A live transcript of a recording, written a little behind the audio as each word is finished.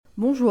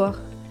Bonjour,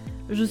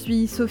 je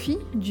suis Sophie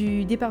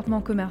du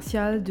département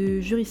commercial de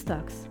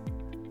JurisTax.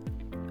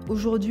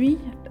 Aujourd'hui,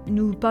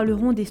 nous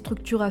parlerons des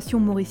structurations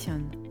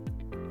mauriciennes.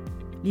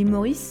 L'île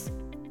Maurice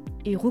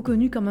est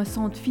reconnue comme un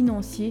centre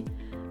financier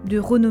de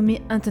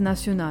renommée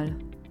internationale.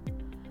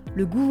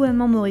 Le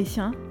gouvernement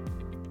mauricien,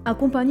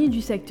 accompagné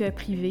du secteur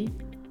privé,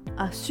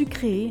 a su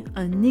créer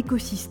un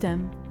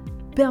écosystème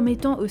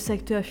permettant au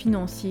secteur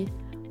financier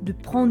de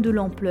prendre de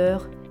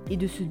l'ampleur et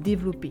de se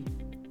développer.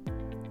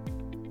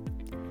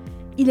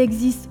 Il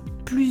existe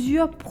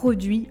plusieurs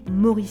produits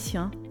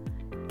mauriciens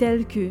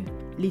tels que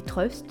les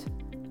trusts,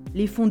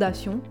 les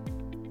fondations,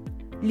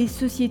 les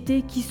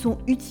sociétés qui sont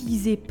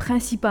utilisées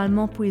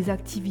principalement pour les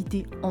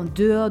activités en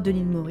dehors de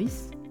l'île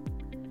Maurice.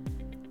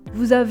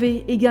 Vous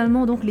avez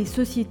également donc les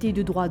sociétés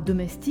de droit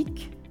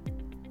domestique,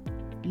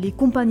 les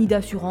compagnies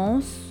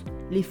d'assurance,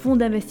 les fonds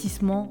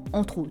d'investissement,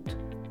 entre autres.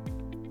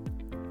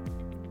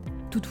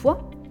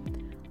 Toutefois,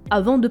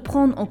 avant de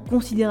prendre en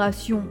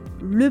considération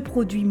le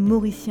produit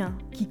mauricien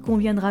qui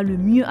conviendra le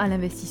mieux à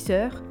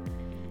l'investisseur,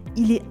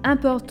 il est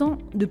important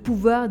de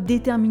pouvoir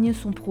déterminer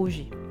son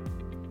projet.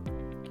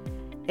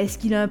 Est-ce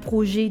qu'il a un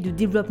projet de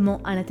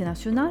développement à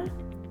l'international?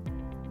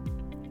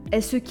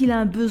 Est-ce qu'il a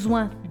un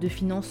besoin de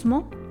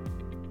financement?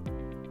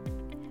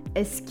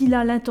 Est-ce qu'il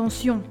a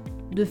l'intention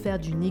de faire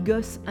du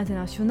négoce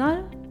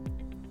international?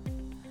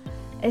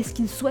 Est-ce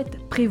qu'il souhaite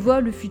prévoir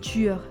le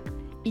futur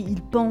et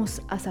il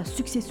pense à sa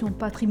succession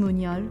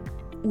patrimoniale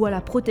ou à la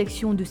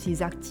protection de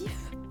ses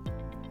actifs?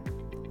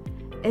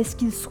 Est-ce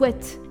qu'il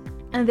souhaite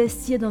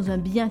investir dans un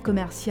bien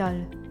commercial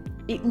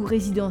et ou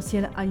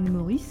résidentiel à l'île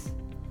Maurice?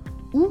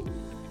 Ou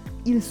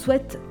il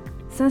souhaite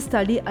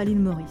s'installer à l'île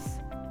Maurice?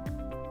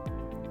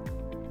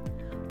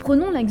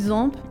 Prenons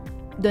l'exemple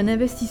d'un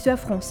investisseur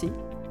français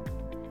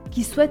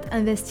qui souhaite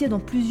investir dans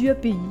plusieurs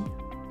pays,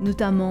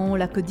 notamment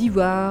la Côte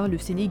d'Ivoire, le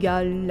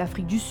Sénégal,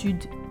 l'Afrique du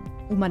Sud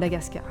ou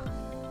Madagascar.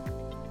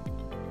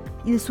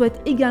 Il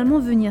souhaite également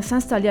venir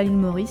s'installer à l'île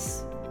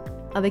Maurice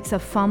avec sa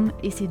femme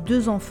et ses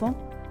 2 enfants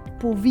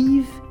pour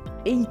vivre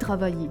et y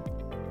travailler.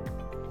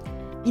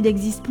 Il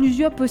existe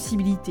plusieurs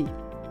possibilités.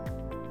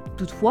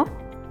 Toutefois,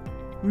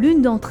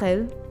 l'une d'entre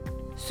elles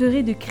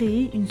serait de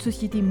créer une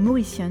société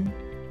mauricienne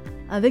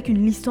avec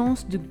une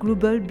licence de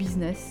Global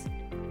Business,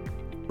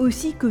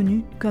 aussi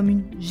connue comme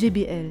une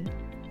GBL.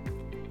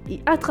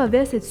 Et à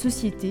travers cette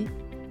société,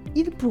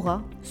 il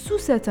pourra, sous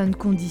certaines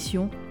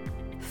conditions,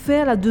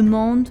 faire la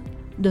demande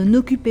d'un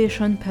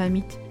Occupation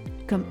Permit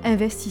comme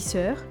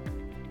investisseur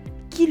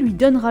qui lui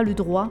donnera le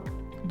droit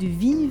de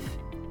vivre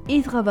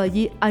et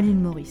travailler à l'île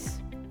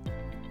Maurice.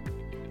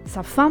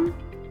 Sa femme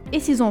et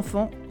ses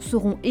enfants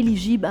seront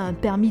éligibles à un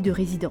permis de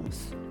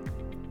résidence.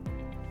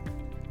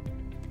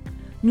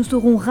 Nous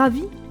serons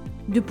ravis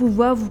de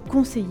pouvoir vous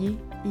conseiller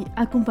et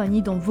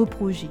accompagner dans vos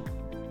projets.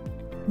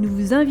 Nous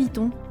vous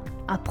invitons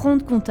à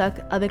prendre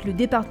contact avec le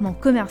département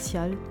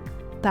commercial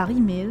par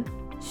email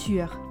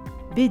sur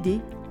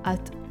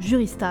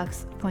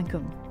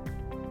bd@juristax.com.